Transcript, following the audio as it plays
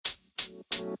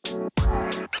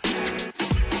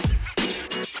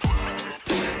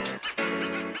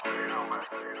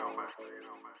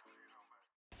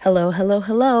Hello, hello,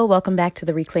 hello. Welcome back to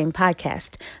the Reclaim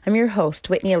Podcast. I'm your host,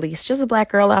 Whitney Elise, just a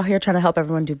Black girl out here trying to help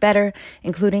everyone do better,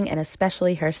 including and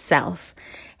especially herself.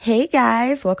 Hey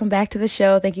guys, welcome back to the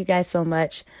show. Thank you guys so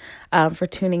much for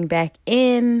tuning back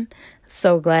in.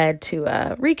 So glad to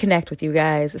reconnect with you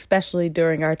guys, especially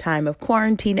during our time of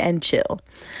quarantine and chill.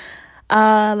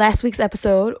 Last week's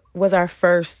episode was our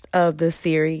first of the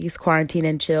series, Quarantine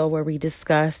and Chill, where we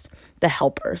discussed the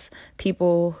helpers,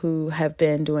 people who have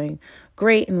been doing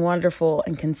great and wonderful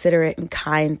and considerate and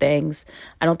kind things.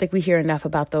 I don't think we hear enough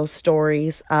about those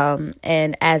stories.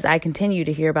 And as I continue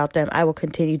to hear about them, I will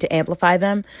continue to amplify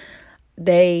them.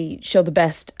 They show the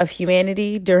best of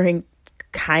humanity during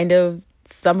kind of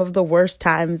some of the worst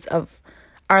times of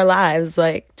our lives.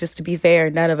 Like, just to be fair,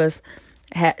 none of us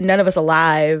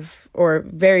alive, or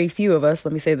very few of us,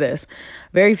 let me say this,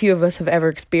 very few of us have ever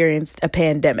experienced a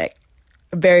pandemic.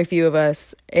 Very few of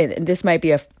us, and this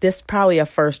probably a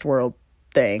first world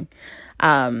thing.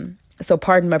 So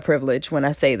pardon my privilege when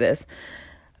I say this.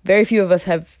 Very few of us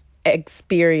have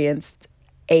experienced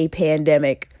a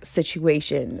pandemic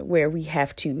situation where we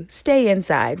have to stay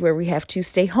inside, where we have to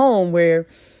stay home, where,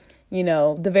 you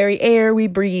know, the very air we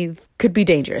breathe could be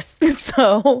dangerous.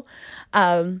 So,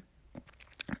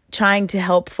 trying to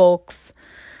help folks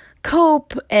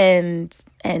cope and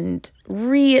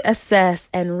reassess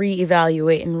and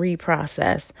reevaluate and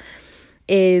reprocess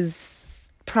is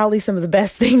probably some of the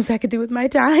best things I could do with my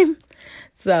time.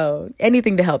 So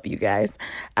anything to help you guys,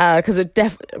 because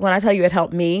when I tell you it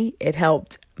helped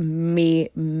me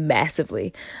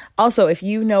massively. Also, if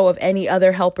you know of any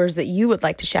other helpers that you would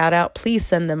like to shout out, please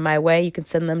send them my way. You can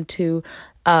send them to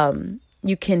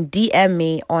you can DM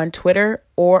me on Twitter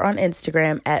or on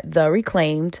Instagram at The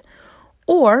Reclaimed,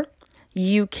 or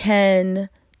you can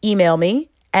email me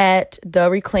at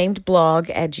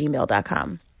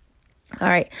thereclaimedblog@gmail.com. All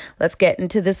right, let's get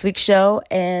into this week's show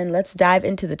and let's dive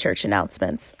into the church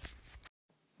announcements.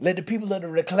 Let the people of the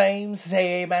Reclaim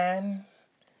say amen.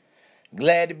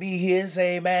 Glad to be here,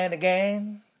 say amen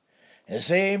again. And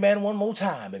say amen one more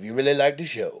time if you really like the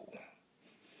show.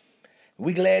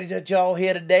 We glad that y'all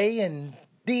here today, and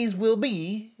these will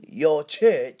be your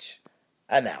church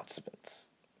announcements.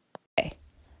 Okay,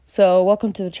 so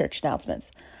welcome to the church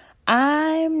announcements.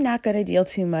 I'm not going to deal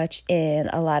too much in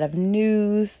a lot of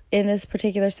news in this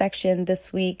particular section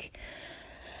this week.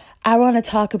 I want to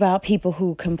talk about people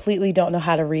who completely don't know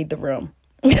how to read the room.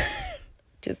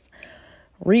 Just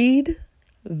read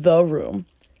the room.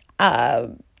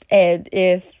 And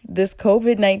if this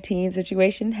COVID-19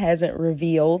 situation hasn't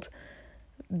revealed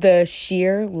the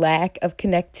sheer lack of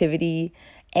connectivity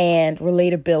and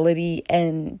relatability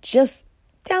and just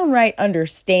downright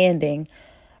understanding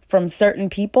from certain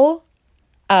people,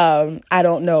 I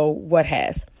don't know what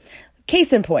has.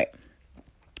 Case in point,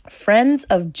 Friends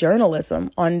of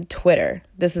Journalism on Twitter.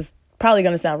 This is probably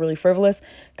going to sound really frivolous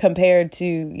compared to,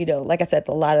 you know, like I said,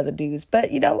 a lot of the news, but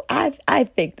you know, I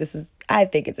think it's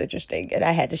interesting and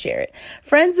I had to share it.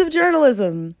 Friends of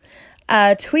Journalism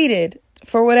tweeted,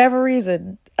 for whatever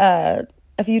reason, a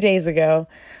few days ago,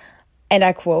 and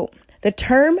I quote, "The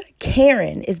term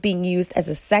Karen is being used as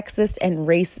a sexist and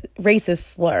racist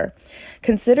slur.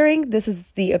 Considering this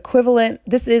is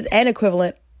an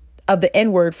equivalent of the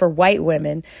N-word for white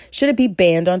women, should it be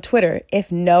banned on Twitter?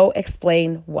 If no,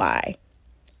 explain why."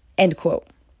 End quote.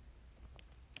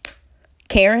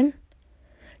 Karen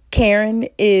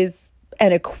is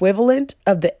an equivalent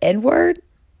of the N-word,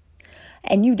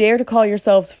 and you dare to call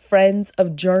yourselves Friends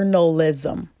of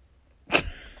Journalism.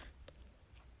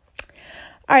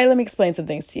 All right, let me explain some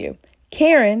things to you.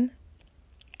 Karen,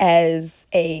 as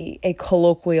a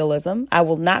colloquialism, I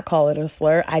will not call it a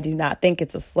slur. I do not think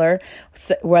it's a slur,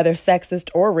 whether sexist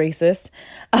or racist,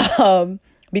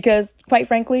 because quite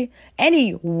frankly,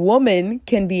 any woman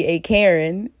can be a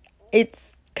Karen.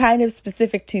 It's kind of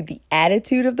specific to the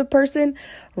attitude of the person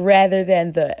rather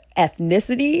than the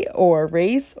ethnicity or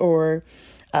race or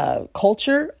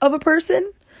culture of a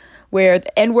person, where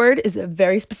the N-word is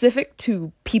very specific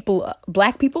to people,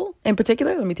 Black people in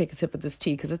particular. Let me take a sip of this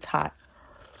tea because it's hot.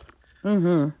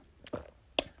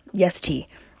 Yes, tea.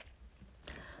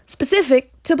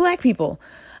 Specific to Black people.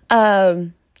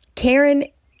 Karen,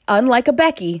 unlike a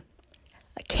Becky,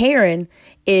 Karen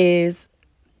is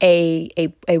a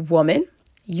woman,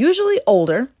 usually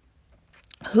older,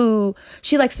 who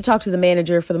she likes to talk to the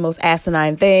manager for the most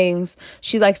asinine things.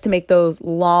 She likes to make those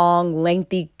long,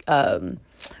 lengthy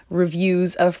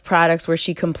reviews of products where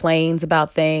she complains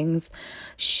about things.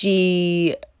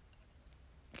 She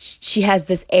she has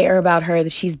this air about her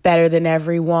that she's better than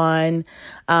everyone.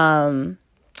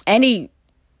 Anyone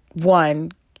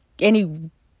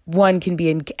can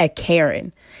be a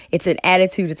Karen. It's an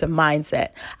attitude. It's a mindset.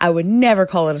 I would never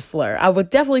call it a slur. I would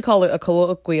definitely call it a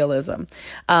colloquialism.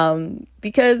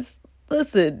 Because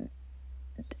listen,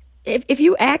 if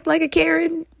you act like a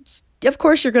Karen, of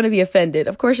course you're going to be offended.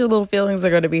 Of course your little feelings are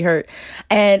going to be hurt.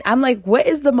 And I'm like, what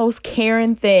is the most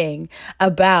Karen thing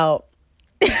about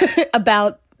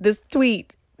this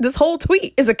tweet? This whole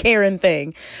tweet is a Karen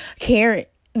thing.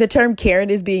 The term Karen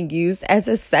is being used as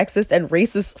a sexist and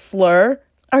racist slur.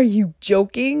 Are you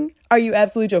joking? Are you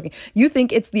absolutely joking? You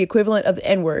think it's the equivalent of the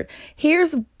N-word.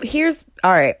 Here's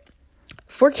all right.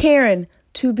 For Karen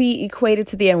to be equated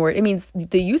to the N-word, it means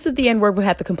the use of the N-word would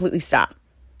have to completely stop,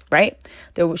 right?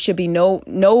 There should be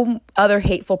no other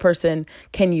hateful person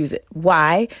can use it.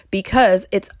 Why? Because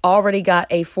it's already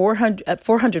got a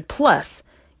 400 plus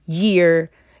year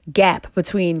gap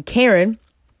between Karen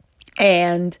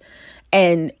and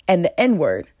the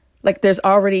N-word. Like there's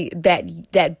already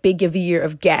that big of a year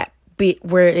of gap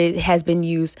where it has been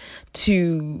used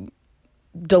to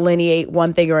delineate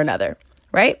one thing or another,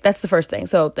 right? That's the first thing.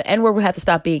 So the N-word would have to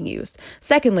stop being used.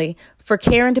 Secondly, for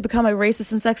Karen to become a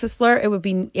racist and sexist slur, it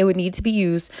would need to be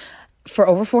used for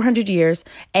over 400 years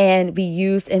and be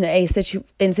used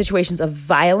in situations of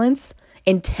violence,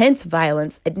 intense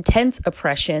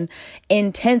oppression,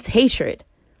 intense hatred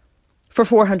for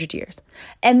 400 years.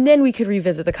 And then we could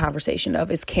revisit the conversation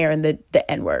of, is Karen the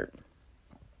N-word?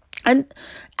 And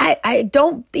I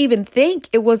don't even think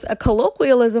it was a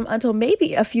colloquialism until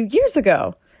maybe a few years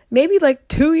ago, maybe like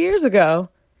 2 years ago,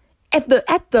 at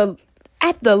the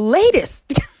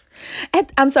latest, at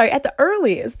the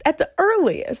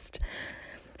earliest.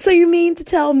 So you mean to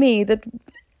tell me that,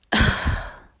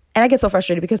 and I get so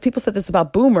frustrated because people said this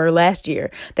about boomer last year,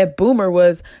 that boomer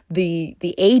was the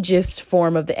ageist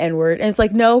form of the N-word. And it's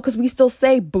like, no, because we still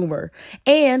say boomer.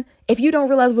 And if you don't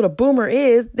realize what a boomer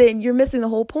is, then you're missing the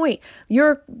whole point.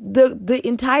 The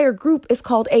entire group is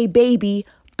called a baby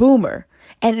boomer.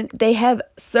 And they have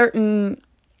certain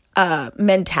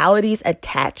mentalities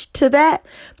attached to that.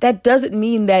 That doesn't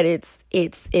mean that it's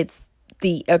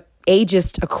the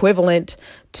ageist equivalent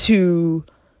to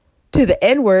the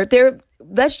N-word.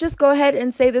 Let's just go ahead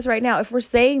and say this right now. If we're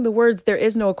saying the words, there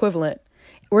is no equivalent.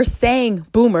 We're saying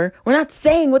boomer. We're not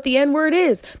saying what the N-word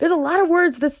is. There's a lot of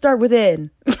words that start with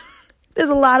N. There's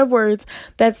a lot of words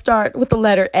that start with the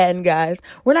letter N, guys.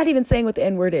 We're not even saying what the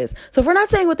N-word is. So if we're not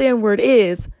saying what the N-word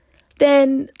is,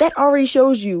 then that already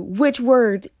shows you which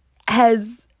word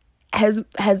has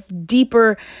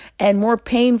deeper and more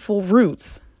painful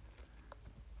roots.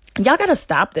 Y'all got to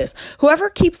stop this. Whoever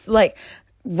keeps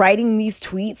writing these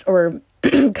tweets or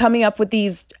coming up with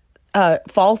these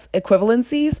false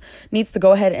equivalencies needs to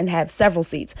go ahead and have several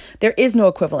seats. There is no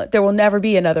equivalent. There will never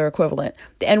be another equivalent.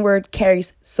 The N-word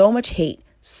carries so much hate,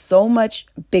 so much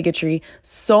bigotry,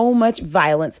 so much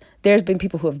violence. There's been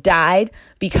people who have died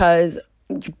because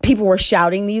people were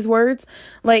shouting these words.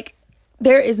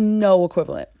 There is no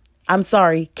equivalent. I'm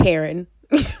sorry, Karen.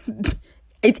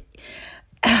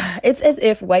 It's as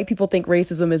if white people think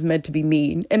racism is meant to be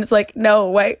mean. And it's like,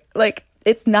 no,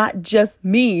 it's not just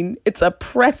mean. It's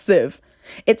oppressive.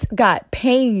 It's got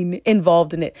pain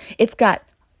involved in it. It's got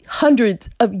hundreds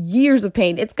of years of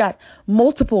pain. It's got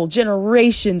multiple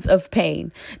generations of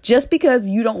pain. Just because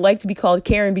you don't like to be called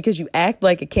Karen because you act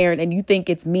like a Karen and you think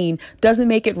it's mean doesn't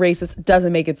make it racist,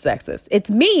 doesn't make it sexist. It's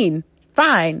mean.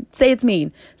 Fine. Say it's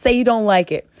mean. Say you don't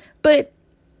like it. But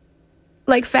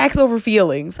facts over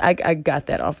feelings. I got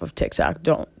that off of TikTok.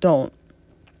 Don't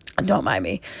mind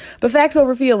me. But facts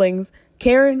over feelings,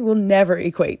 Karen will never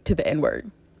equate to the N-word.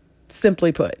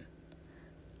 Simply put.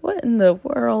 What in the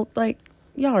world?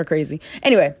 Y'all are crazy.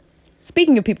 Anyway,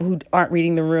 speaking of people who aren't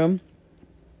reading the room,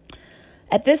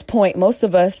 at this point, most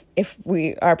of us, if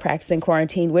we are practicing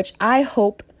quarantine, which I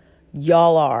hope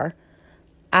y'all are,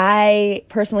 I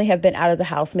personally have been out of the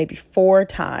house maybe 4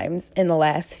 times in the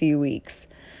last few weeks.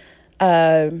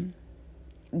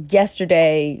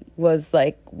 Yesterday was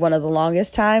one of the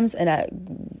longest times,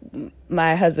 and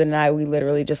my husband and I, we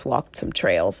literally just walked some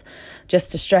trails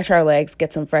just to stretch our legs,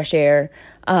 get some fresh air,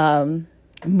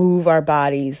 move our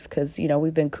bodies, because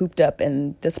we've been cooped up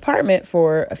in this apartment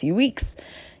for a few weeks.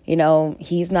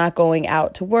 He's not going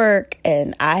out to work,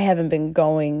 and I haven't been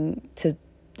going to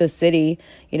the city.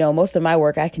 Most of my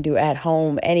work I can do at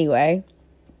home anyway,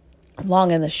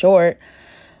 long and the short.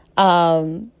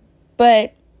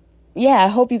 But yeah, I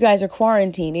hope you guys are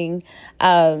quarantining.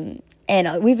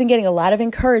 And we've been getting a lot of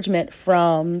encouragement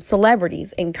from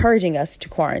celebrities encouraging us to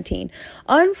quarantine.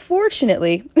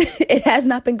 Unfortunately, it has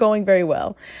not been going very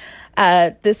well.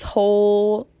 This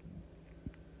whole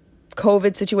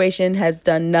COVID situation has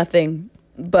done nothing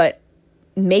but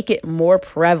make it more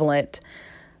prevalent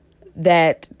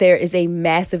that there is a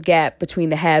massive gap between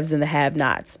the haves and the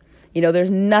have-nots. You know,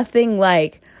 there's nothing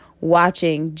like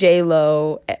watching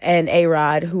J-Lo and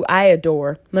A-Rod, who I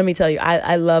adore. Let me tell you,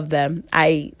 I love them.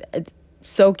 It's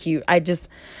so cute.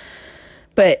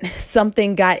 But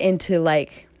something got into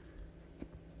like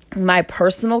my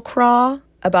personal craw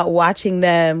about watching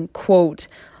them, quote,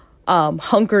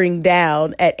 hunkering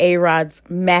down at A-Rod's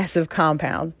massive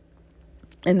compound.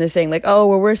 And they're saying like, oh,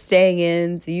 well, we're staying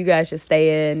in, so you guys should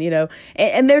stay in, you know,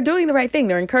 and they're doing the right thing.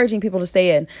 They're encouraging people to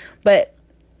stay in. But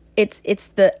it's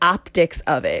the optics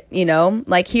of it, you know,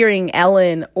 like hearing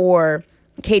Ellen or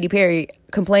Katy Perry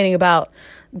complaining about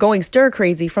going stir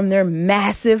crazy from their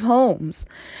massive homes,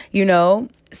 you know,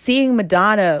 seeing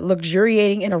Madonna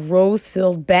luxuriating in a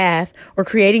rose-filled bath or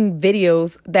creating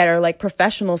videos that are like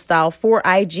professional style for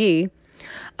IG,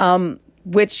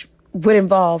 which would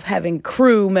involve having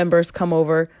crew members come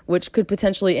over, which could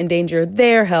potentially endanger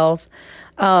their health,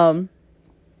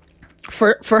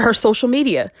 for her social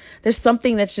media. There's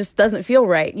something that just doesn't feel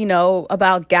right, you know,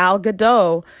 about Gal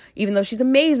Gadot, even though she's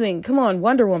amazing. Come on,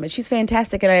 Wonder Woman. She's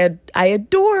fantastic. And I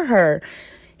adore her.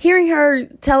 Hearing her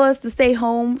tell us to stay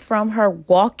home from her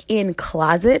walk-in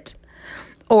closet,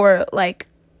 or like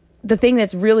the thing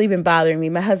that's really been bothering me,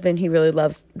 my husband, he really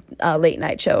loves late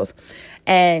night shows.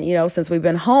 And, you know, since we've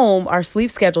been home, our sleep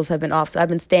schedules have been off. So I've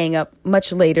been staying up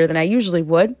much later than I usually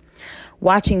would,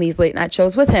 watching these late night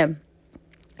shows with him.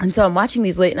 And so I'm watching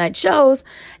these late night shows,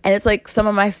 and it's like some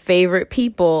of my favorite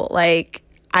people. Like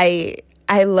I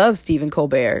love Stephen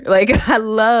Colbert. Like I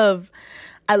love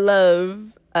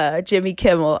Jimmy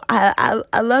Kimmel.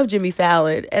 I love Jimmy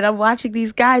Fallon. And I'm watching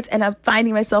these guys, and I'm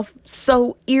finding myself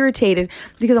so irritated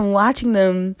because I'm watching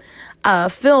them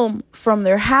film from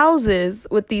their houses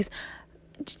with these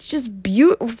just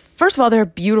beautiful. First of all, they're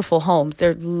beautiful homes.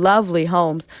 They're lovely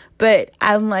homes. But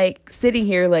I'm like sitting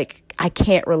here like, I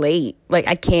can't relate. Like,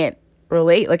 I can't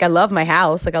relate. Like, I love my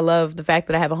house. Like, I love the fact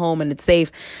that I have a home and it's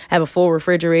safe. I have a full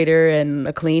refrigerator and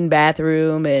a clean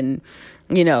bathroom. And,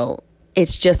 you know,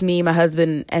 it's just me, my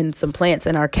husband, and some plants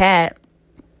and our cat.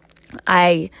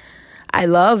 I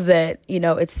love that, you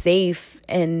know, it's safe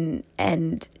and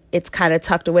it's kind of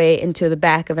tucked away into the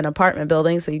back of an apartment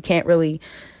building. So you can't really,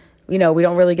 you know, we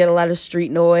don't really get a lot of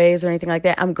street noise or anything like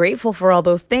that. I'm grateful for all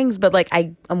those things, but like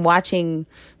I'm watching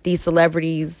these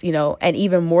celebrities, you know, and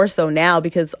even more so now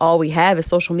because all we have is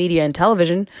social media and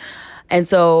television. And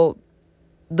so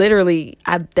literally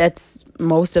that's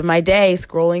most of my day,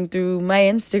 scrolling through my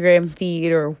Instagram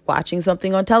feed or watching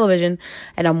something on television.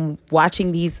 And I'm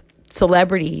watching these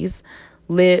celebrities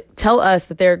tell us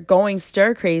that they're going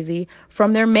stir crazy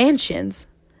from their mansions.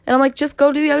 And I'm like, just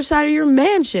go to the other side of your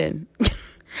mansion.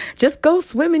 Just go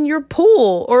swim in your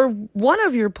pool or one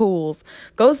of your pools.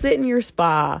 Go sit in your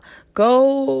spa.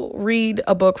 Go read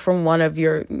a book from one of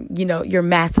your, you know, your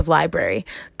massive library.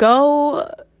 Go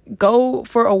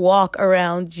for a walk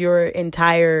around your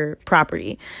entire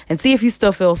property and see if you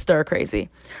still feel stir crazy.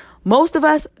 Most of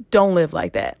us don't live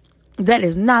like that. That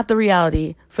is not the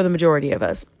reality for the majority of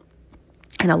us.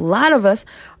 And a lot of us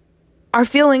are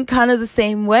feeling kind of the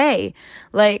same way.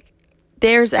 Like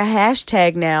there's a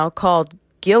hashtag now called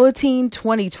Guillotine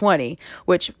 2020,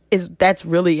 that's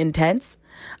really intense.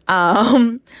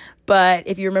 But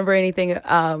if you remember anything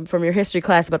from your history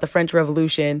class about the French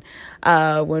Revolution,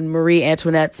 when Marie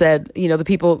Antoinette said, you know,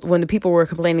 when the people were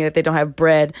complaining that they don't have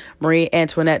bread, Marie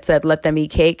Antoinette said, let them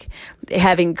eat cake,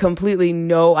 having completely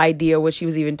no idea what she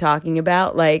was even talking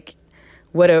about. Like,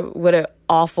 what a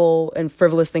awful and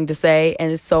frivolous thing to say.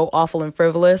 And it's so awful and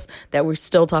frivolous that we're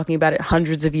still talking about it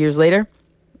hundreds of years later.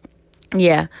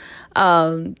 Yeah.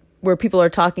 Where people are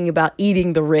talking about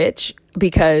eating the rich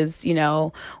because, you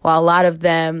know, while a lot of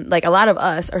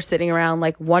us are sitting around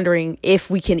like wondering if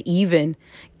we can even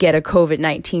get a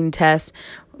COVID-19 test.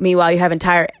 Meanwhile, you have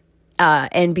entire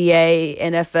NBA,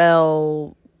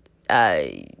 NFL,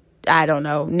 I don't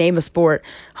know, name a sport,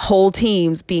 whole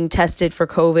teams being tested for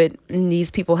COVID. And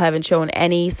these people haven't shown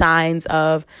any signs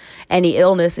of any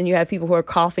illness. And you have people who are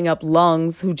coughing up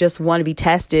lungs who just want to be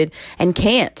tested and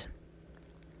can't.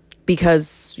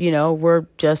 Because, you know, we're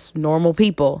just normal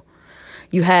people.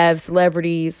 You have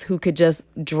celebrities who could just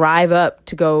drive up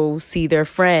to go see their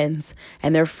friends,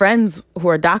 and their friends who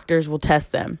are doctors will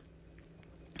test them.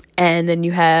 And then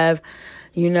you have,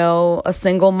 you know, a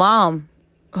single mom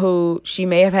who she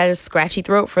may have had a scratchy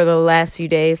throat for the last few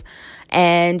days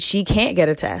and she can't get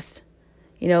a test.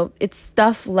 You know, it's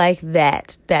stuff like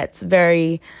that.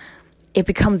 It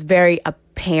becomes very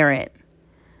apparent,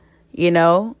 you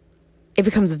know? it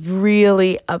becomes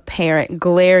really apparent,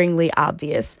 glaringly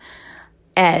obvious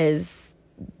as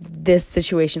this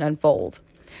situation unfolds.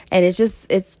 And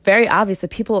it's very obvious that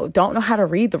people don't know how to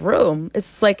read the room.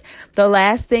 It's like the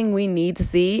last thing we need to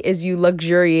see is you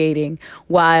luxuriating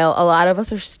while a lot of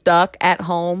us are stuck at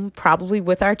home, probably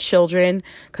with our children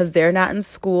because they're not in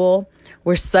school.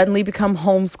 We're suddenly become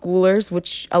homeschoolers,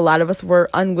 which a lot of us were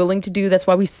unwilling to do. That's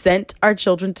why we sent our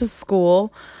children to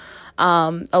school.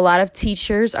 A lot of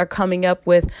teachers are coming up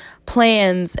with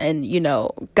plans and,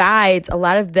 guides. A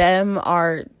lot of them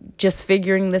are just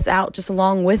figuring this out just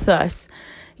along with us.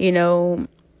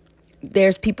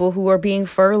 There's people who are being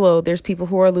furloughed. There's people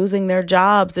who are losing their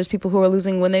jobs. There's people who are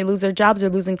when they lose their jobs,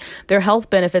 they're losing their health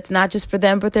benefits, not just for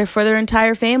them, but they're for their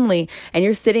entire family. And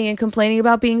you're sitting and complaining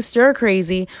about being stir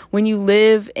crazy when you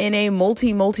live in a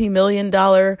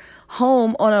multi-million-dollar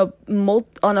home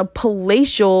on a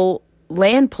palatial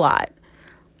land plot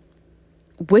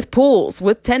with pools,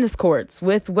 with tennis courts,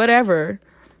 with whatever.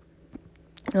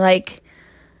 Like,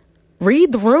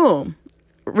 read the room.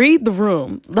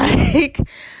 Like,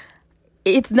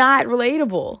 it's not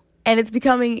relatable. And it's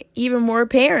becoming even more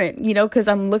apparent, because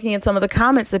I'm looking at some of the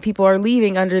comments that people are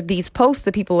leaving under these posts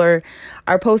that people are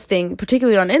posting,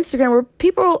 particularly on Instagram, where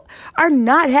people are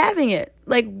not having it.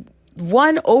 Like,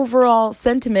 one overall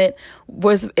sentiment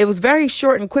was very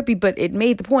short and quippy, but it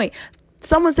made the point.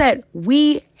 Someone said,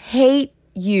 "We hate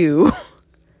you,"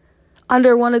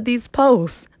 under one of these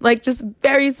posts. Like, just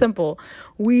very simple.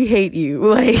 "We hate you."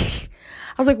 Like,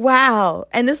 I was like, wow.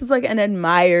 And this is like an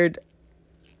admired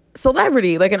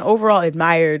celebrity, like an overall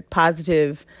admired,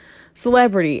 positive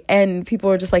celebrity. And people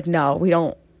are just like, no, we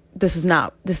don't. This is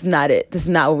not it. This is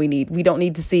not what we need. We don't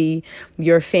need to see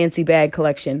your fancy bag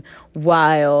collection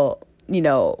while,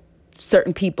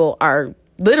 certain people are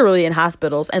literally in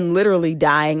hospitals and literally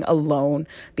dying alone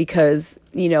because,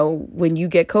 when you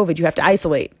get COVID, you have to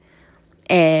isolate.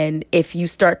 And if you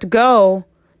start to go,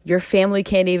 your family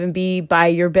can't even be by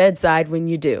your bedside when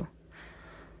you do.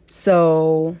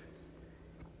 So,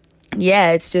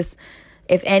 yeah, it's just,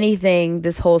 if anything,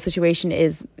 this whole situation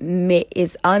is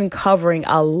uncovering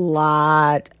a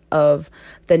lot of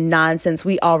the nonsense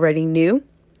we already knew,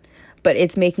 but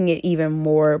it's making it even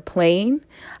more plain.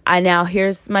 Now,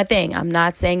 here's my thing. I'm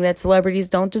not saying that celebrities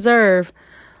don't deserve,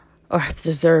 or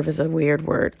deserve is a weird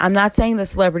word. I'm not saying that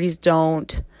celebrities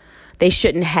they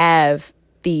shouldn't have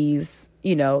these,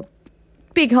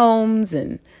 big homes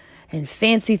and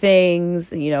fancy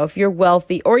things. If you're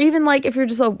wealthy, or even like if you're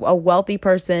just a wealthy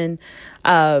person,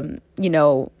 I'm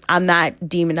not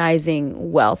demonizing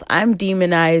wealth. I'm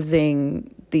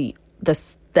demonizing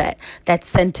that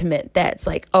sentiment that's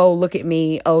like, oh, look at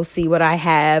me. Oh, see what I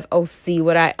have. Oh, see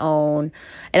what I own.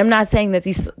 And I'm not saying that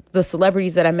the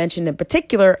celebrities that I mentioned in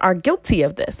particular are guilty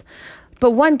of this,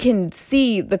 but one can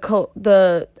see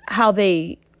how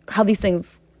these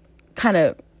things kind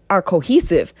of are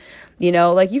cohesive.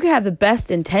 Like, you can have the best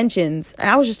intentions. And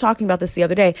I was just talking about this the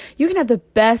other day. You can have the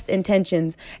best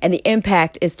intentions and the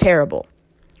impact is terrible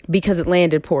because it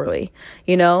landed poorly.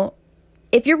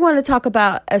 If you're going to talk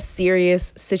about a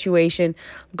serious situation,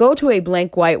 go to a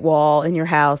blank white wall in your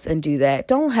house and do that.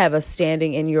 Don't have us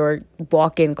standing in your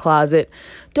walk-in closet.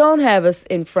 Don't have us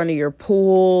in front of your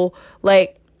pool.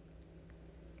 Like,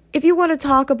 if you want to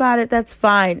talk about it, that's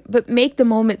fine, but make the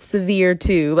moment severe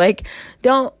too. Like,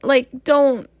 don't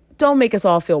make us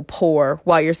all feel poor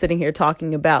while you're sitting here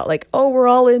talking about like, oh, we're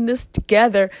all in this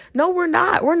together. No, we're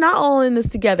not. We're not all in this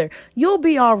together. You'll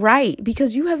be all right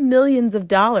because you have millions of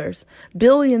dollars,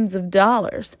 billions of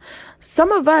dollars.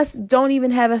 Some of us don't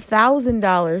even have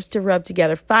 $1,000 to rub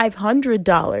together,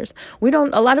 $500.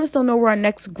 A lot of us don't know where our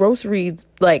next grocery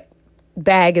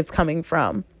bag is coming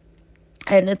from.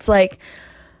 And it's like,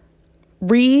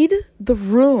 read the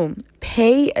room,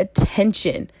 pay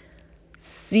attention,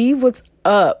 see what's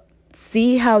up,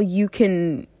 see how you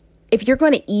can, if you're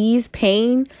going to ease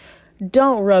pain,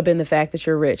 don't rub in the fact that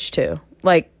you're rich too.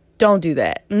 Like, don't do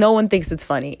that. No one thinks it's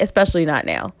funny, especially not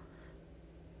now.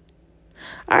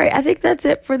 All right, I think that's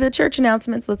it for the church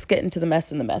announcements. Let's get into the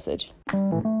mess and the message.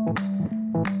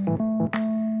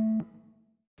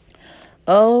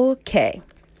 Okay,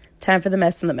 time for the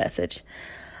mess and the message.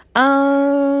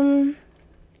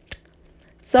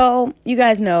 So you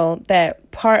guys know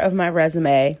that part of my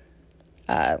resume,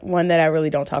 one that I really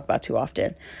don't talk about too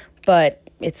often, but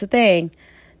it's a thing,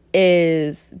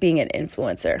 is being an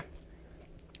influencer.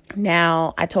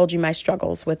 Now, I told you my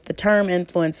struggles with the term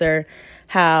influencer,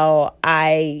 how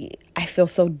I feel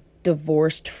so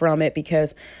divorced from it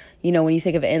because, when you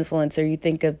think of an influencer, you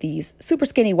think of these super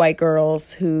skinny white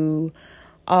girls who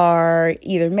are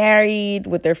either married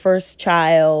with their first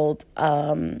child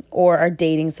or are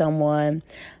dating someone.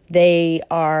 They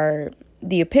are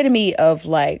the epitome of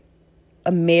like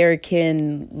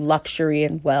American luxury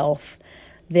and wealth.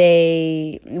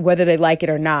 They, whether they like it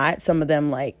or not, some of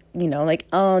them like, you know, like,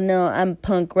 oh no, I'm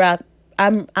punk rock.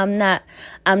 I'm not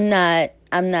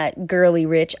girly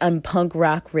rich. I'm punk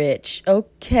rock rich.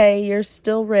 Okay, you're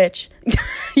still rich.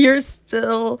 you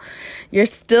still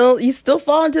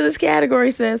fall into this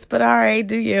category, sis, but all right,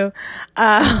 do you?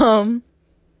 And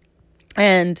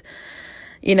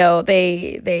you know,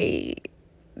 they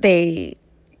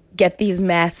get these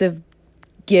massive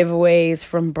giveaways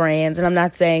from brands. And I'm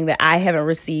not saying that I haven't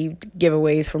received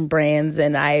giveaways from brands,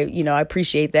 and I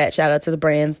appreciate that. Shout out to the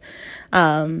brands.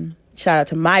 Shout out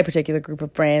to my particular group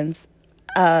of brands.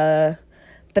 But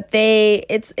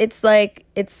it's like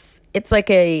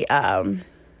a,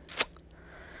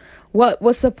 what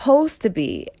was supposed to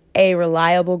be a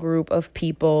reliable group of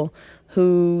people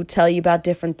who tell you about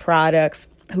different products,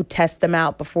 who test them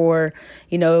out before,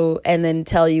 you know, and then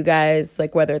tell you guys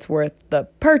like whether it's worth the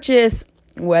purchase,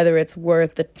 whether it's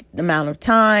worth the amount of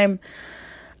time.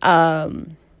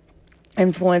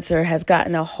 Influencer has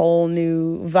gotten a whole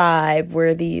new vibe where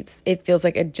it feels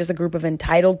like just a group of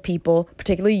entitled people,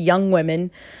 particularly young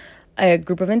women, a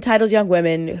group of entitled young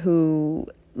women who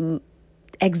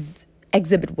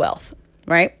exhibit wealth,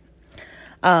 right?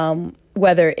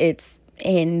 Whether it's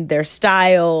in their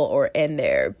style or in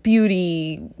their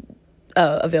beauty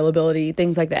availability,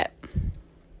 things like that.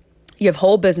 You have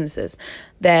whole businesses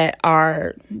that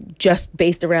are just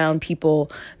based around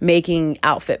people making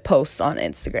outfit posts on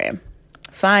Instagram.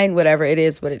 Fine, whatever, it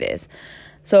is what it is.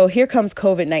 So here comes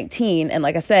COVID-19. And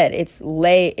like I said, it's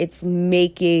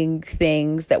making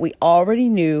things that we already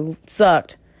knew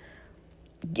sucked.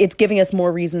 It's giving us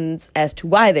more reasons as to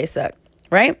why they suck,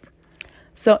 right?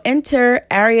 So enter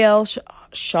Ariel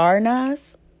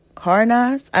Sharnas.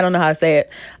 I don't know how to say it.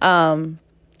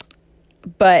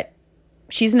 But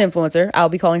she's an influencer. I'll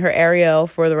be calling her Ariel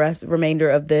for the remainder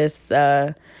of this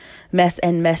mess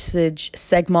and message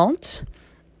segment.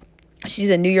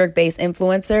 She's a New York-based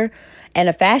influencer and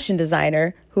a fashion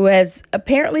designer who has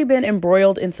apparently been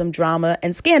embroiled in some drama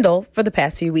and scandal for the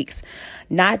past few weeks.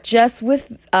 Not just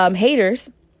with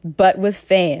haters, but with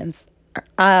fans.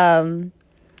 Ariel's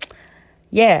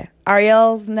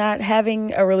not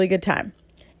having a really good time.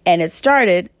 And it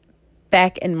started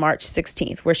back in March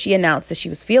 16th, where she announced that she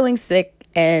was feeling sick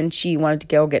and she wanted to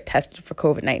go get tested for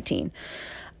COVID-19.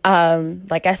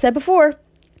 Like I said before,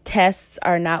 tests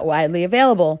are not widely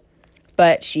available.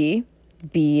 But she,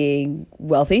 being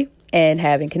wealthy and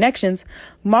having connections,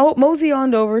 mosey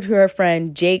on over to her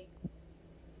friend Jake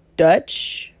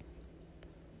Dutch.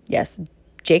 Yes,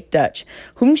 Jake Dutch,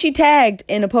 whom she tagged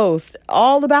in a post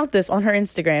all about this on her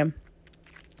Instagram.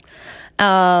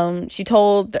 She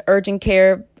told the urgent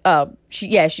care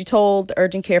she told the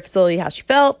urgent care facility how she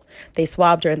felt. They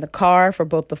swabbed her in the car for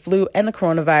both the flu and the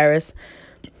coronavirus.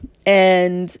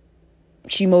 And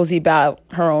she moseyed about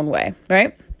her own way,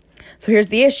 right? So here's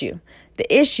the issue.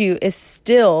 The issue is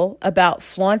still about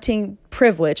flaunting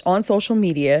privilege on social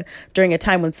media during a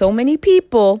time when so many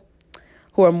people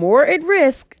who are more at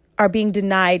risk are being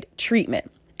denied treatment.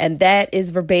 And that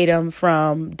is verbatim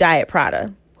from Diet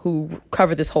Prada, who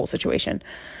covered this whole situation.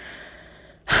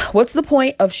 What's the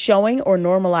point of showing or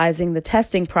normalizing the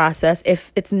testing process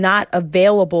if it's not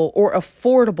available or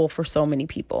affordable for so many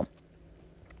people?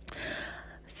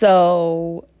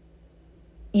 So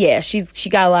yeah, she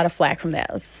got a lot of flack from that.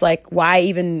 It's like, why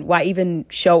even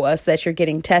show us that you're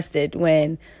getting tested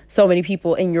when so many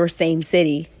people in your same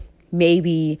city,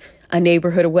 maybe a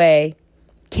neighborhood away,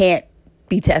 can't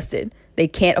be tested. They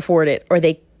can't afford it, or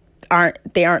they aren't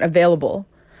available.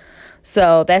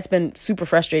 So that's been super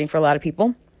frustrating for a lot of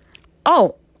people.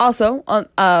 Oh, also on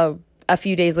a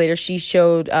few days later, she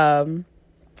showed an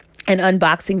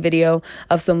unboxing video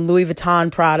of some Louis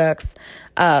Vuitton products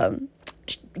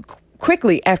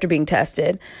quickly after being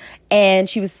tested. And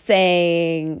she was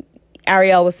saying,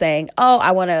 Ariel was saying, oh, I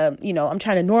want to, I'm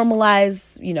trying to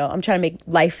normalize, I'm trying to make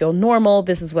life feel normal.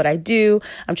 This is what I do.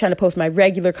 I'm trying to post my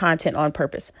regular content on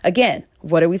purpose. Again,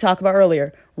 what did we talk about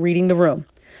earlier? Reading the room.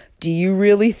 Do you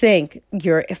really think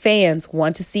your fans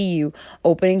want to see you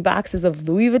opening boxes of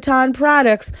Louis Vuitton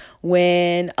products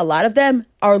when a lot of them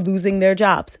are losing their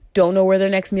jobs, don't know where their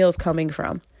next meal is coming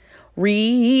from?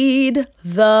 Read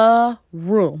the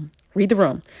room. Read the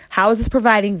room. How is this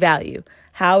providing value?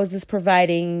 How is this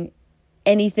providing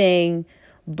anything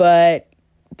but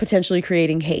potentially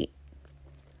creating hate?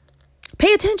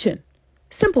 Pay attention.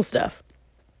 Simple stuff.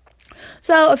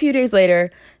 So a few days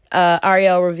later,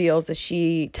 Ariel reveals that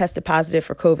she tested positive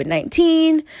for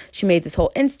COVID-19. She made this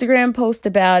whole Instagram post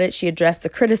about it. She addressed the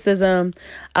criticism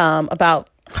about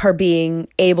her being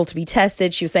able to be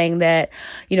tested. She was saying that,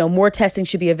 more testing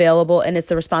should be available, and it's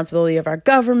the responsibility of our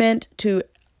government to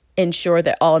ensure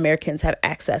that all Americans have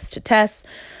access to tests.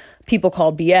 People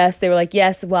called BS. They were like,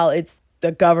 yes, well, it's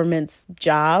the government's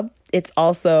job. It's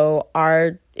also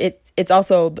it's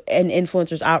also an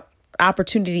influencer's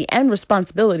opportunity and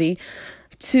responsibility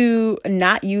to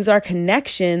not use our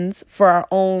connections for our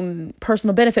own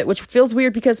personal benefit, which feels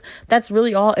weird because that's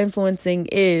really all influencing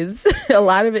is. A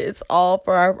lot of it is all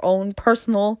for our own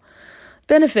personal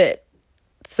benefit.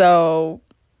 So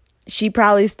she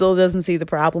probably still doesn't see the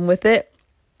problem with it.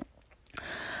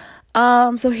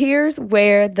 So here's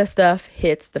where the stuff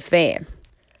hits the fan.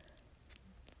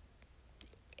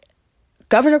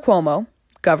 Governor Cuomo,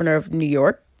 governor of New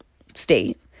York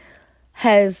State,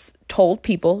 has told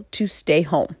people to stay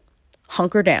home,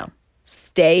 hunker down,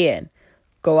 stay in,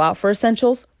 go out for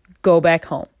essentials, go back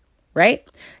home, right?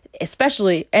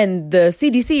 Especially, and the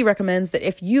CDC recommends that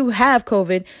if you have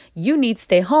COVID, you need to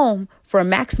stay home for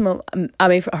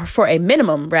a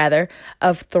minimum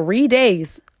of 3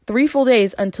 days, 3 full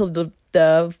days until the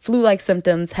flu-like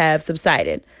symptoms have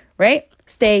subsided, right?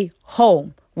 Stay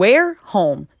home. Where?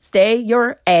 Home. Stay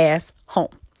your ass home,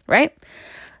 right?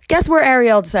 Guess where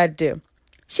Ariel decided to do?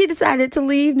 She decided to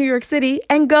leave New York City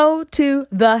and go to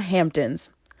the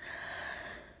Hamptons.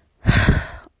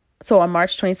 So on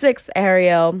March 26th,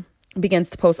 Ariel begins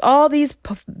to post all these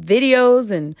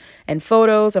videos and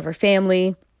photos of her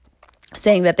family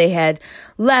saying that they had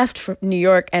left for New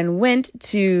York and went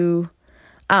to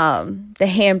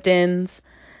the Hamptons.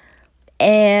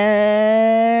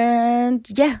 And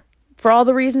yeah, for all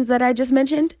the reasons that I just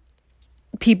mentioned,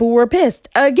 people were pissed.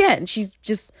 Again, she's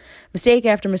just mistake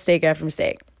after mistake after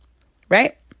mistake,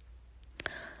 right?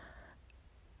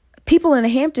 People in the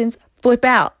Hamptons flip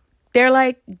out. They're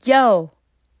like, yo,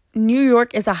 New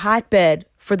York is a hotbed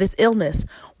for this illness.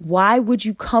 Why would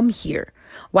you come here?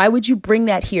 Why would you bring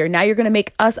that here? Now you're going to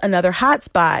make us another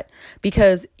hotspot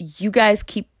because you guys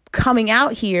keep coming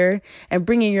out here and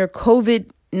bringing your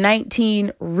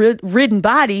COVID-19 ridden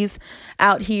bodies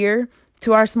out here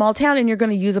to our small town, and you're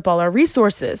going to use up all our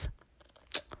resources.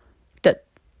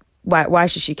 Why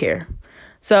should she care?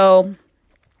 So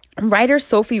writer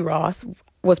Sophie Ross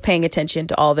was paying attention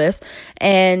to all this,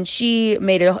 and she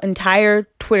made an entire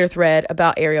Twitter thread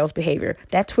about Ariel's behavior.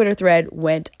 That Twitter thread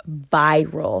went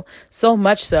viral, so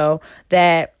much so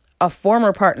that a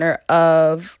former partner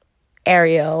of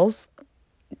Ariel's,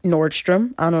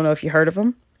 Nordstrom, I don't know if you heard of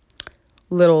them,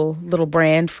 little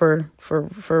brand for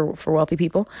wealthy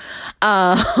people,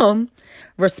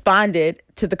 responded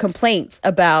to the complaints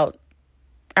about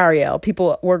Ariel.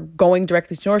 People were going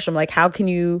directly to Nordstrom, like, how can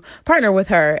you partner with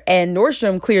her? And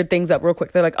Nordstrom cleared things up real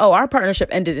quick. They're like, oh, our partnership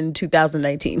ended in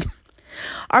 2019.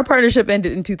 Our partnership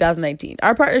ended in 2019.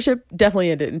 Our partnership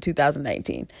definitely ended in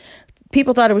 2019.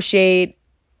 People thought it was shade.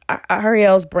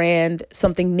 Ariel's brand,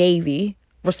 something navy,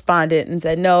 responded and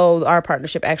said, no, our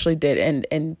partnership actually did end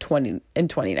in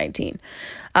 2019.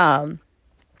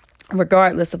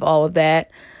 Regardless of all of that,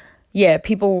 yeah,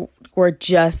 people were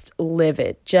just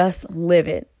livid.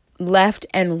 Left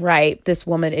and right, this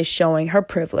woman is showing her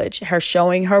privilege,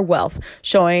 showing her wealth,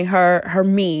 showing her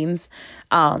means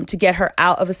to get her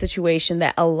out of a situation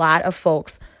that a lot of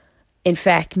folks, in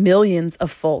fact, millions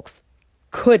of folks,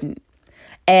 couldn't.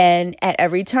 And at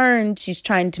every turn, she's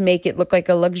trying to make it look like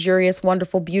a luxurious,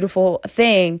 wonderful, beautiful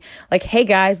thing. Like, hey,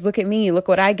 guys, look at me. Look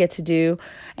what I get to do.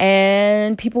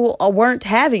 And people weren't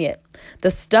having it. The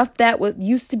stuff that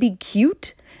used to be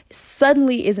cute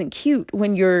suddenly isn't cute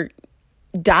when you're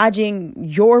dodging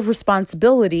your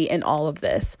responsibility in all of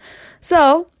this.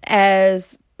 So,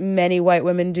 as many white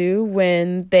women do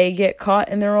when they get caught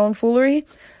in their own foolery,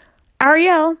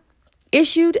 Ariel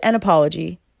issued an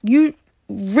apology.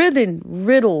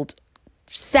 Riddled,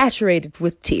 saturated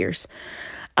with tears.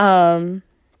 A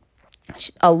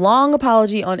long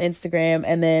apology on Instagram,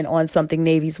 and then on Something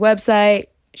Navy's website,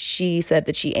 she said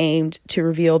that she aimed to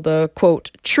reveal the,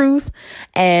 quote, truth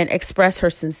and express her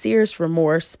sincerest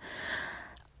remorse.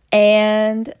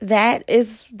 And that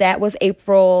was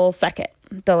April 2nd,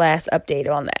 the last update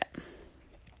on that.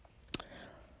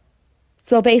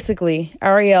 So basically,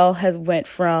 Ariel has went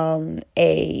from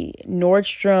a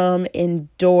Nordstrom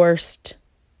endorsed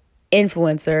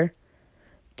influencer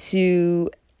to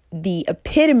the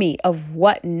epitome of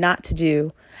what not to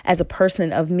do as a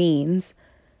person of means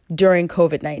during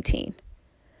COVID-19.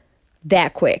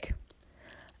 That quick.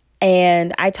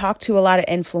 And I talk to a lot of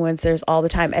influencers all the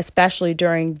time, especially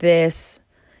during this,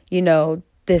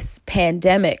 this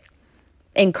pandemic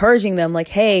encouraging them like,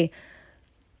 hey,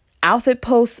 outfit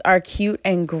posts are cute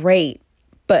and great,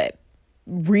 but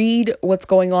read what's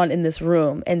going on in this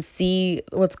room and see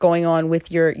what's going on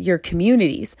with your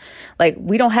communities. Like,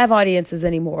 we don't have audiences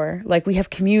anymore. Like, we have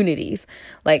communities.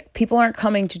 Like, people aren't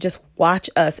coming to just watch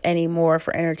us anymore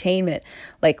for entertainment.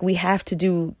 Like, we have to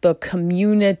do the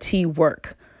community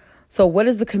work. So what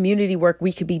is the community work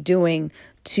we could be doing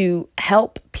to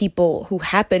help people who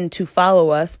happen to follow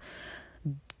us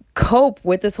cope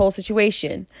with this whole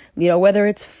situation? You know, whether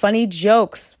it's funny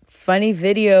jokes, funny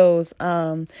videos,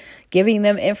 giving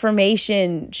them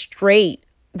information straight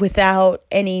without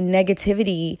any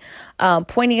negativity,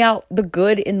 pointing out the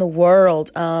good in the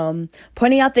world,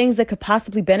 pointing out things that could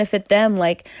possibly benefit them,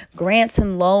 like grants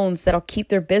and loans that'll keep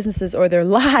their businesses or their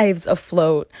lives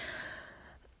afloat.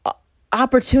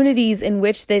 Opportunities in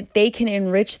which that they can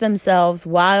enrich themselves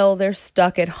while they're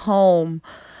stuck at home.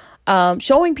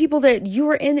 Showing people that you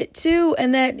are in it too,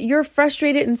 and that you're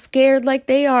frustrated and scared like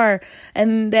they are,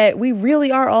 and that we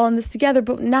really are all in this together,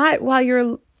 but not while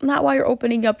you're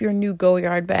opening up your new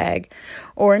Go-Yard bag,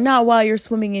 or not while you're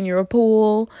swimming in your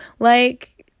pool.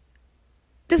 Like,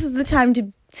 this is the time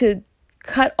to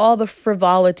cut all the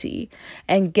frivolity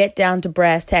and get down to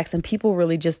brass tacks, and people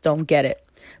really just don't get it.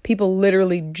 People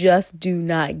literally just do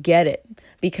not get it,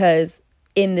 because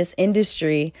in this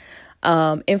industry,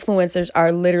 influencers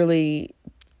are literally,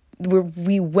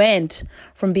 we went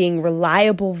from being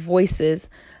reliable voices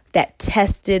that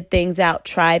tested things out,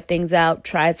 tried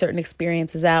certain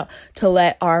experiences out, to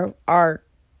let our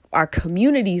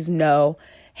communities know,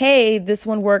 hey, this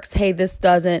one works. Hey, this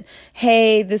doesn't.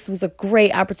 Hey, this was a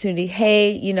great opportunity.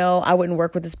 Hey, you know, I wouldn't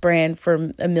work with this brand for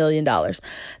 $1 million.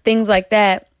 Things like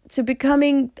that, to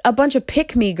becoming a bunch of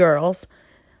pick-me girls,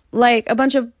 like a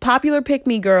bunch of popular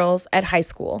pick-me girls at high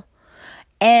school.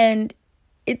 And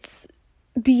it's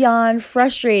beyond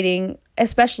frustrating,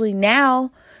 especially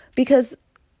now, because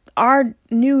our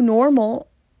new normal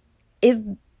is,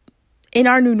 in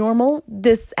our new normal,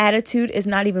 this attitude is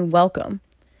not even welcome.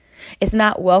 It's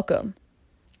not welcome.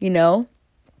 You know,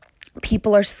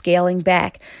 people are scaling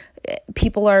back.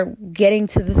 People are getting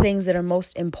to the things that are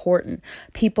most important.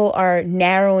 People are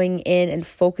narrowing in and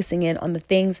focusing in on the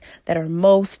things that are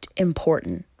most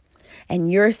important.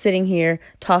 And you're sitting here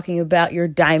talking about your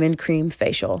diamond cream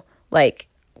facial. Like,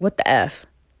 what the F?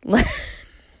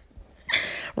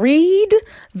 Read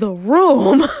the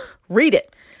room. Read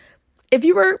it.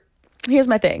 Here's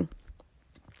my thing.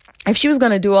 If she was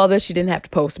going to do all this, she didn't have to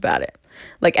post about it.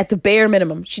 Like, at the bare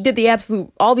minimum, she did the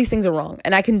absolute, all these things are wrong.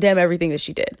 And I condemn everything that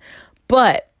she did.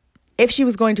 But if she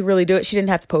was going to really do it, she didn't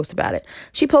have to post about it.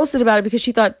 She posted about it because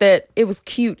she thought that it was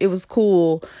cute. It was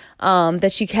cool,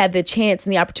 that she had the chance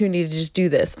and the opportunity to just do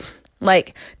this.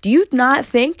 Like, do you not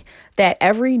think that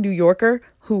every New Yorker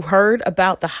who heard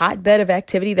about the hotbed of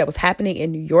activity that was happening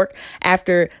in New York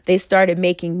after they started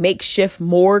making makeshift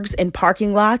morgues in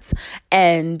parking lots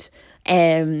and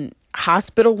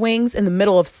hospital wings in the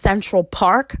middle of Central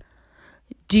Park,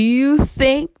 do you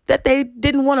think that they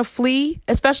didn't want to flee,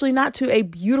 especially not to a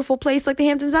beautiful place like the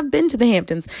Hamptons? I've been to the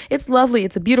Hamptons. It's lovely.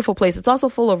 It's a beautiful place. It's also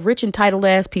full of rich, entitled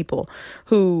ass people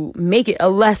who make it a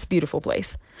less beautiful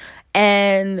place.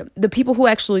 And the people who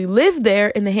actually live there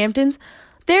in the Hamptons,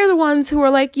 they're the ones who are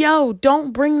like, yo,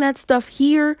 don't bring that stuff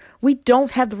here. We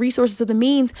don't have the resources or the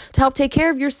means to help take care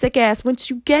of your sick ass once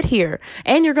you get here.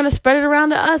 And you're going to spread it around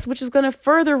to us, which is going to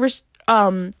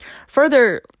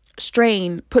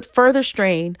put further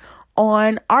strain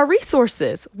on our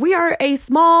resources. We are a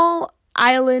small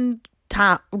island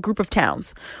group of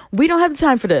towns. We don't have the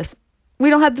time for this. We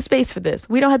don't have the space for this.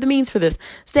 We don't have the means for this.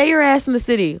 Stay your ass in the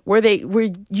city where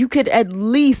you could at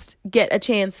least get a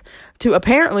chance to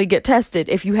apparently get tested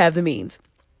if you have the means.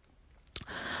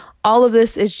 All of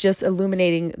this is just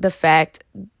illuminating the fact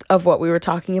of what we were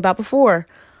talking about before.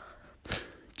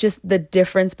 Just the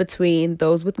difference between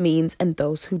those with means and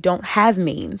those who don't have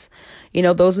means. You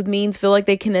know, those with means feel like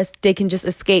they can just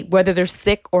escape, whether they're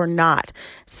sick or not,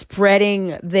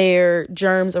 spreading their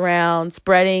germs around,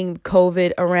 spreading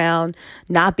COVID around,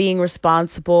 not being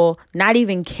responsible, not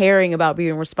even caring about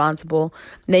being responsible.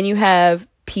 And then you have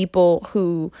people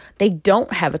who, they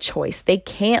don't have a choice. They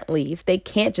can't leave. They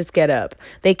can't just get up.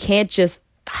 They can't just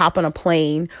hop on a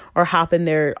plane or hop in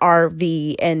their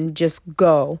RV and just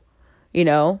go. You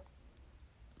know,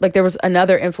 like there was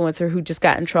another influencer who just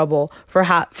got in trouble for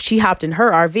she hopped in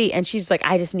her RV and she's like,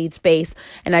 I just need space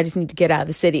and I just need to get out of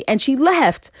the city. And she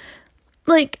left.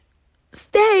 Like,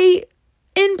 stay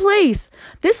in place.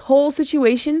 This whole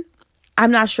situation,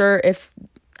 I'm not sure if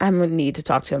I'm going to need to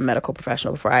talk to a medical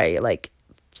professional before I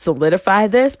solidify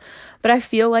this, but I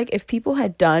feel like if people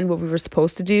had done what we were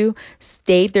supposed to do,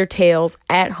 stayed their tails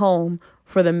at home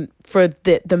for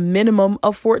the minimum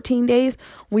of 14 days,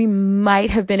 we might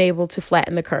have been able to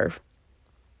flatten the curve.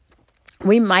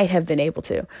 We might have been able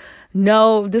to.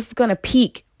 No, this is going to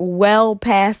peak well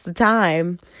past the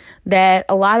time that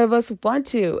a lot of us want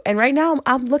to. And right now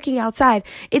I'm looking outside.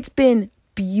 It's been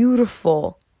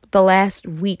beautiful the last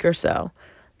week or so.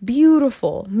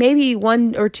 Beautiful. Maybe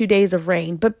 1 or 2 days of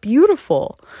rain, but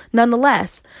beautiful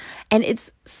nonetheless. And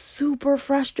it's super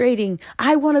frustrating.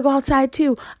 I want to go outside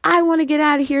too. I want to get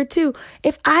out of here too.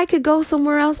 If I could go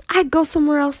somewhere else, I'd go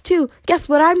somewhere else too. Guess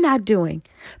what I'm not doing?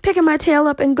 Picking my tail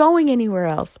up and going anywhere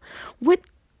else.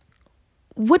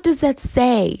 What does that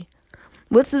say?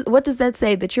 What does that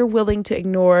say? That you're willing to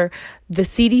ignore the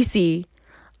CDC,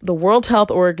 the World Health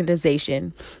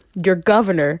Organization, your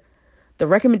governor, the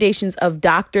recommendations of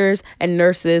doctors and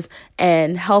nurses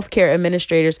and healthcare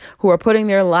administrators who are putting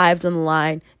their lives on the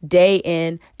line day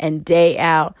in and day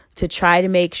out to try to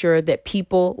make sure that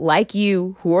people like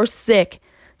you who are sick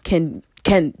can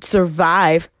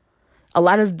survive. A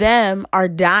lot of them are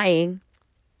dying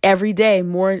every day.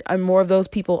 More and more of those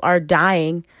people are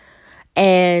dying.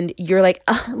 And you're like,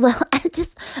 oh, well, I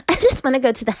just want to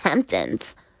go to the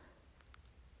Hamptons.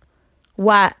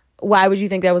 Why would you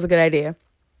think that was a good idea?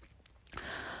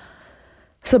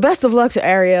 So best of luck to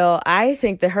Ariel. I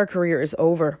think that her career is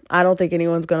over. I don't think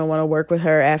anyone's going to want to work with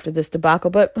her after this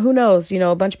debacle, but who knows? You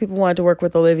know, a bunch of people wanted to work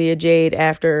with Olivia Jade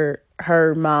after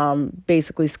her mom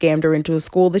basically scammed her into a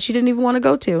school that she didn't even want to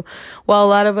go to. Well, a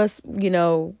lot of us, you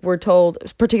know, were told,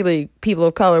 particularly people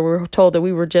of color, were told that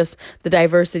we were just the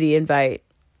diversity invite.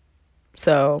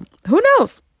 So who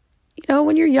knows? You know,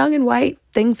 when you're young and white,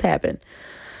 things happen.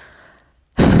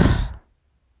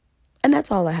 And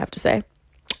that's all I have to say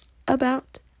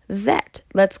about that.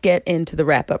 Let's get into the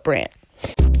wrap-up rant.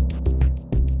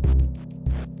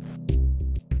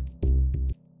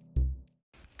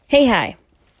 Hey, hi.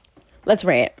 Let's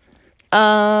rant.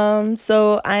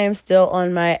 So I am still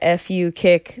on my FU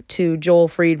kick to Joel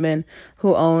Friedman,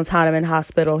 who owns Hahnemann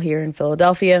Hospital here in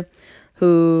Philadelphia,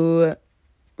 who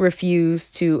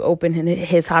refused to open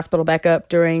his hospital back up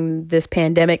during this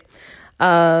pandemic.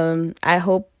 I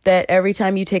hope that every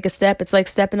time you take a step, it's like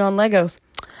stepping on Legos.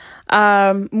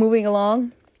 Moving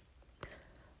along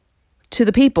to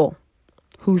the people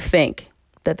who think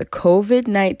that the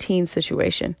COVID-19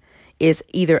 situation is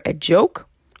either a joke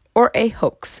or a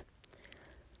hoax.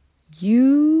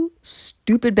 You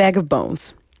stupid bag of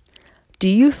bones. Do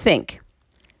you think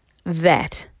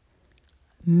that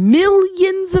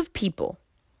millions of people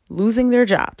losing their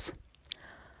jobs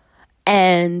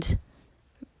and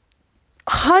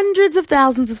hundreds of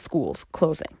thousands of schools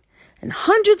closing and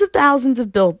hundreds of thousands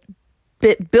of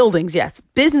buildings, yes,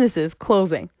 businesses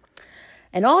closing,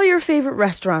 and all your favorite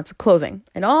restaurants closing,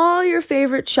 and all your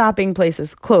favorite shopping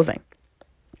places closing,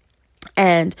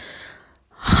 and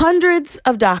hundreds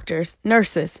of doctors,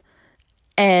 nurses,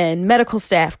 and medical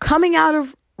staff coming out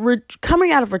of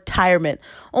retirement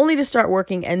only to start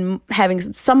working and having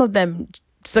some of them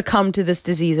succumb to this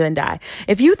disease and die.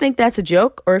 If you think that's a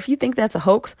joke or if you think that's a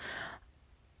hoax,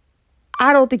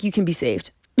 I don't think you can be saved.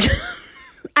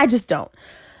 I just don't.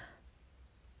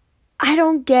 I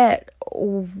don't get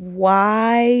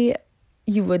why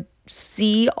you would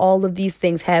see all of these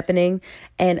things happening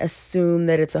and assume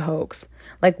that it's a hoax.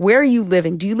 Like, where are you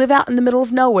living? Do you live out in the middle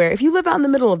of nowhere? If you live out in the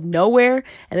middle of nowhere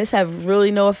and this have really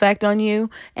no effect on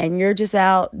you and you're just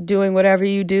out doing whatever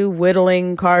you do,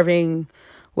 whittling, carving,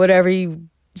 whatever, you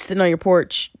sitting on your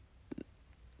porch,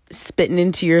 spitting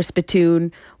into your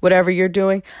spittoon, whatever you're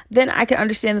doing, then I can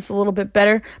understand this a little bit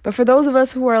better. But for those of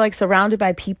us who are like surrounded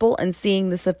by people and seeing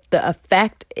this, the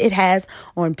effect it has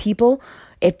on people,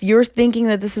 if you're thinking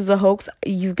that this is a hoax,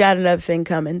 you've got another thing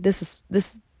coming. This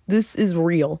is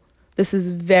real. This is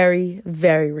very,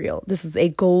 very real. This is a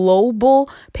global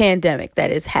pandemic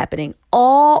that is happening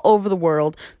all over the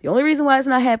world. The only reason why it's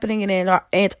not happening in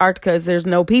Antarctica is there's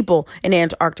no people in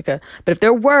Antarctica. But if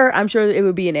there were, I'm sure it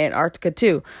would be in Antarctica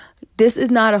too. This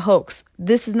is not a hoax.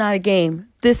 This is not a game.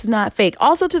 This is not fake.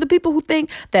 Also, to the people who think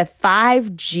that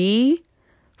 5G,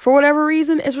 for whatever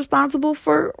reason, is responsible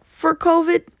for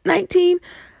COVID-19,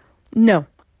 no.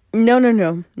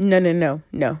 No.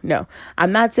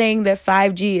 I'm not saying that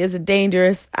 5G isn't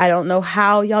dangerous. I don't know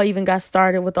how y'all even got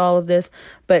started with all of this,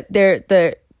 but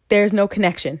there's no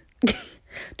connection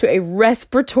to a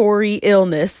respiratory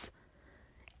illness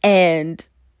and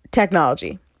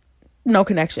technology. No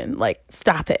connection. Like,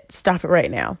 stop it. Stop it right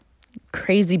now.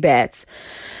 Crazy bats.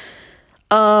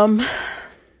 Oh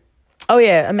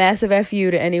yeah, a massive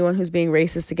FU to anyone who's being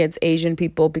racist against Asian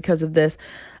people because of this.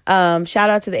 Shout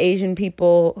out to the Asian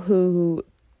people who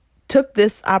took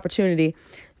this opportunity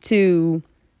to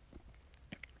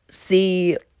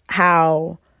see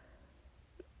how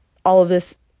all of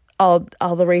this, all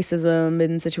the racism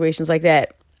and situations like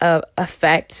that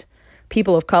affect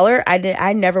people of color.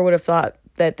 I never would have thought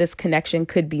that this connection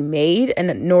could be made,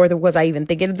 and nor was I even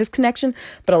thinking of this connection.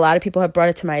 But a lot of people have brought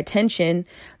it to my attention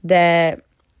that,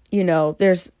 you know,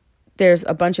 there's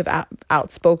a bunch of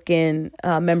outspoken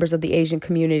members of the Asian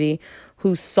community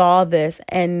who saw this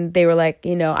and they were like,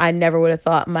 you know, I never would have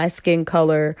thought my skin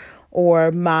color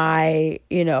or my,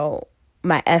 you know,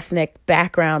 my ethnic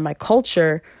background, my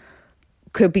culture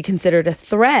could be considered a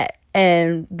threat.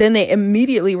 And then they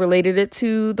immediately related it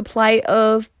to the plight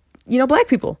of, you know, Black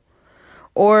people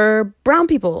or brown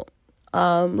people,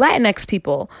 Latinx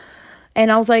people.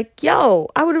 And I was like, yo,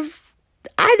 I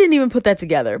didn't even put that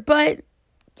together, but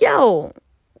yo,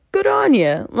 good on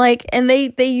you. Like, and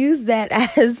they use that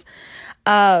as,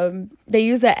 a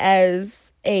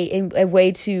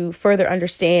way to further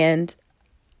understand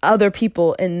other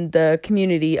people in the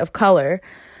community of color.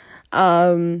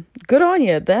 Good on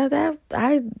you. That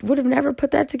I would have never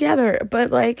put that together, but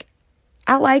like,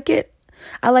 I like it.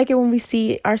 I like it when we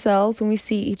see ourselves, when we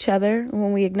see each other,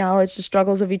 when we acknowledge the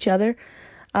struggles of each other.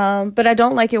 But I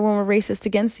don't like it when we're racist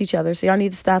against each other. So y'all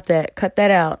need to stop that. Cut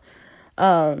that out.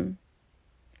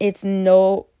 It's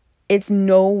no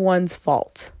one's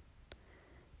fault.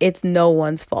 It's no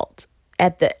one's fault.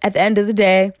 At the end of the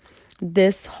day,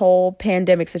 this whole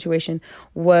pandemic situation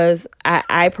was,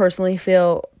 I personally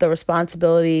feel, the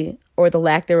responsibility or the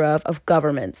lack thereof of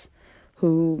governments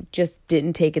who just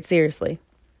didn't take it seriously.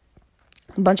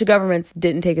 A bunch of governments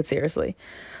didn't take it seriously,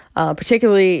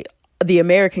 particularly the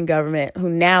American government, who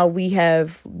now we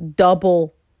have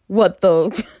double what the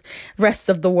rest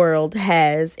of the world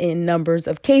has in numbers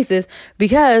of cases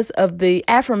because of the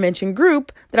aforementioned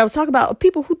group that I was talking about, of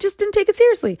people who just didn't take it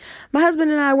seriously. My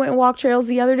husband and I went and walked trails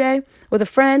the other day with a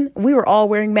friend. We were all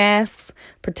wearing masks,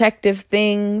 protective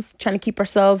things, trying to keep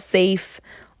ourselves safe,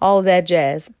 all of that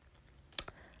jazz.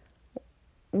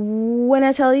 When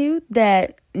I tell you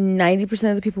that 90%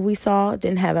 of the people we saw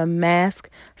didn't have a mask,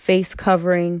 face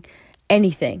covering,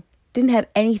 anything, didn't have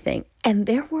anything. And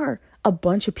there were a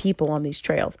bunch of people on these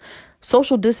trails.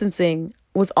 Social distancing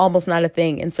was almost not a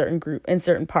thing in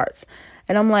certain parts.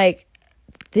 And I'm like,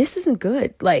 this isn't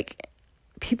good. Like,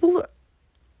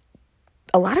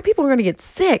 a lot of people are going to get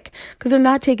sick because they're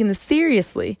not taking this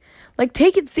seriously. Like,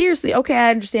 take it seriously. Okay,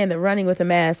 I understand that running with a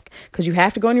mask, because you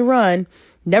have to go on your run,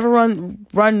 never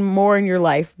run more in your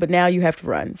life, but now you have to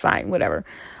run. Fine, whatever.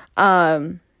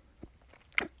 Running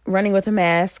with a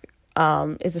mask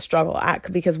is a struggle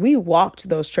because we walked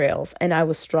those trails and I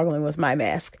was struggling with my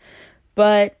mask.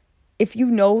 But if you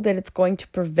know that it's going to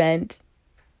prevent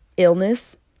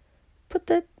illness,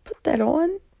 put it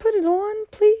on,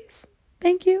 please.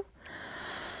 Thank you.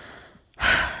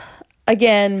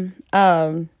 Again,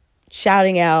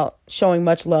 shouting out, showing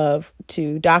much love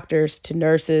to doctors, to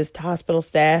nurses, to hospital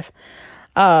staff,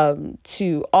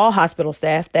 to all hospital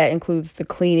staff. That includes the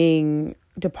cleaning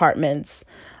departments,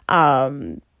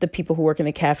 the people who work in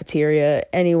the cafeteria,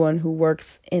 anyone who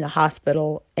works in a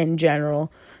hospital in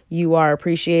general. You are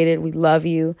appreciated. We love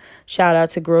you. Shout out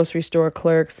to grocery store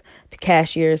clerks, to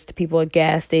cashiers, to people at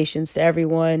gas stations, to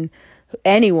anyone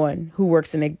who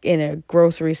works in a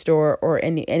grocery store or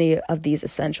any of these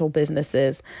essential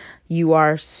businesses. You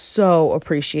are so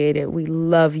appreciated. We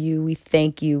love you. We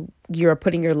thank you. You're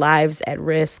putting your lives at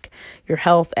risk, your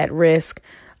health at risk,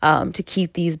 to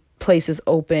keep these places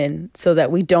open so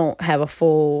that we don't have a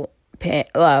full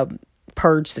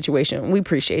purge situation. We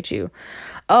appreciate you.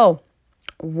 Oh,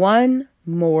 one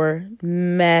more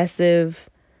massive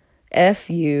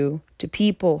F you to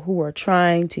people who are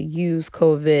trying to use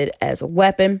COVID as a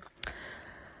weapon.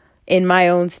 In my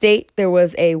own state, there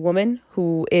was a woman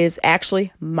who is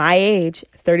actually my age,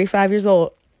 35 years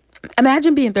old.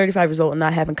 Imagine being 35 years old and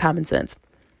not having common sense.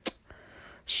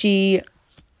 She,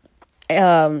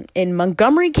 in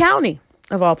Montgomery County,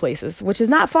 of all places, which is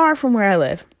not far from where I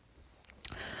live,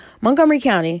 Montgomery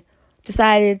County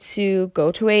decided to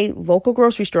go to a local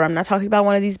grocery store. I'm not talking about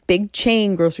one of these big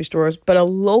chain grocery stores, but a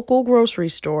local grocery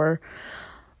store,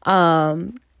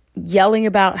 yelling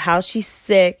about how she's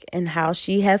sick and how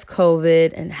she has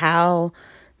COVID and how,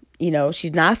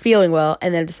 she's not feeling well,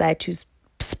 and then decide to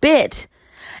spit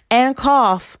and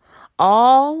cough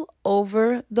all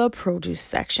over the produce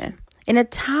section. In a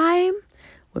time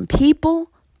when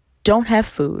people don't have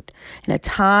food, in a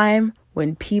time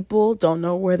when people don't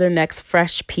know where their next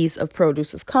fresh piece of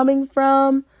produce is coming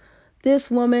from,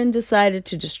 this woman decided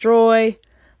to destroy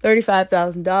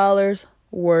 $35,000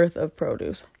 worth of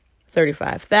produce.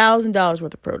 $35,000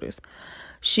 worth of produce.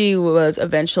 She was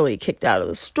eventually kicked out of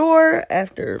the store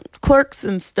after clerks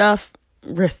and stuff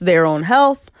risked their own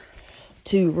health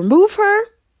to remove her.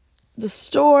 The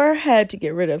store had to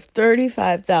get rid of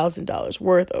 $35,000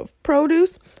 worth of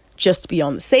produce just to be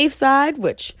on the safe side,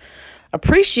 which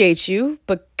appreciates you,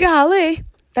 but golly,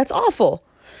 that's awful.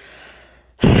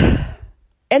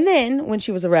 And then when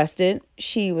she was arrested,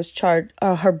 she was charged,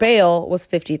 her bail was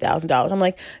 $50,000. I'm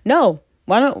like, no,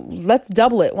 let's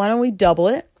double it. Why don't we double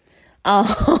it?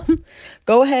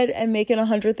 Go ahead and make it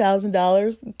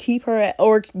 $100,000. Keep her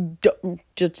or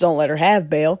just don't let her have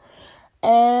bail.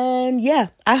 And yeah,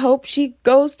 I hope she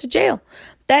goes to jail.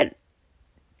 That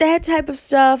type of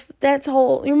stuff,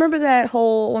 you remember that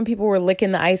whole, when people were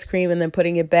licking the ice cream and then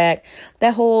putting it back,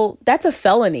 that's a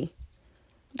felony.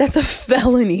 That's a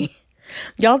felony.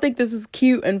 Y'all think this is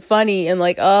cute and funny and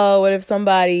like, oh, what if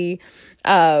somebody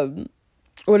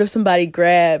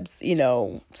grabs,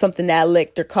 something that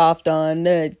licked or coughed on,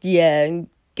 and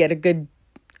get a good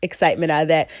excitement out of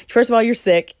that. First of all, you're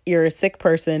sick. You're a sick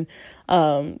person,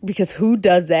 because who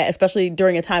does that, especially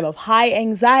during a time of high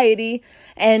anxiety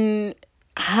and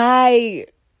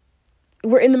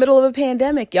we're in the middle of a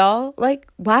pandemic, y'all. Like,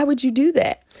 why would you do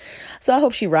that? So I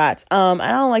hope she rots. I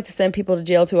don't like to send people to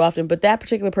jail too often, but that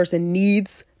particular person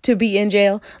needs to be in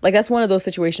jail. Like, that's one of those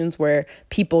situations where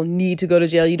people need to go to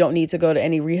jail. You don't need to go to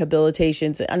any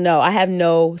rehabilitations. No, I have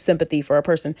no sympathy for a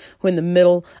person who in the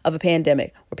middle of a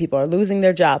pandemic where people are losing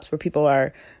their jobs, where people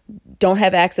don't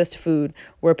have access to food,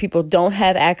 where people don't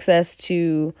have access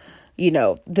to,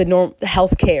 the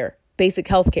health care, basic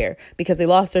health care, because they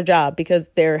lost their job, because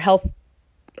their health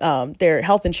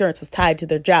insurance was tied to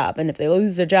their job. And if they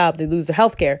lose their job, they lose their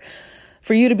health care.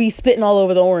 For you to be spitting all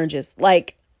over the oranges,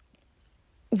 like,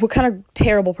 what kind of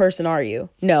terrible person are you?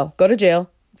 No, go to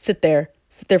jail. Sit there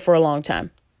for a long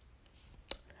time.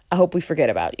 I hope we forget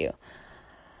about you.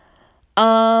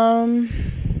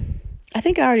 I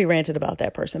think I already ranted about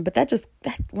that person, but that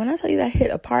when I tell you that hit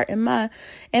a part in my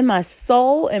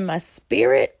soul, in my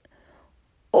spirit,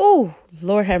 oh,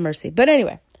 Lord have mercy. But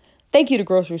anyway, thank you to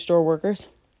grocery store workers.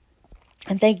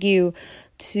 And thank you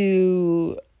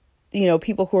to,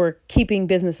 people who are keeping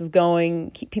businesses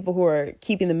going, people who are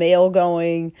keeping the mail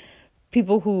going,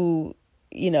 people who,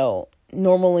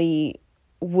 normally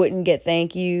wouldn't get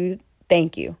thank you.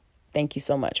 Thank you. Thank you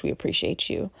so much. We appreciate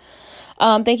you.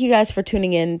 Thank you guys for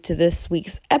tuning in to this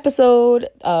week's episode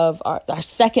of our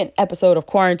second episode of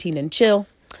Quarantine and Chill.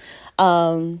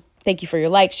 Thank you for your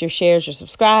likes, your shares, your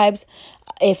subscribes.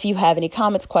 If you have any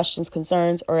comments, questions,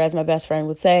 concerns, or as my best friend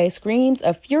would say, screams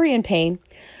of fury and pain,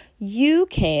 you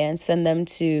can send them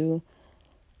to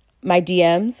my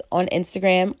DMs on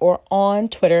Instagram or on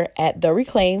Twitter at The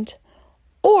Reclaimed,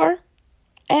 or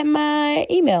at my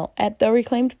email at The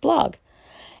Reclaimed blog.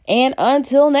 And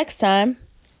until next time,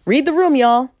 read the room,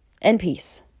 y'all, and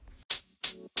peace.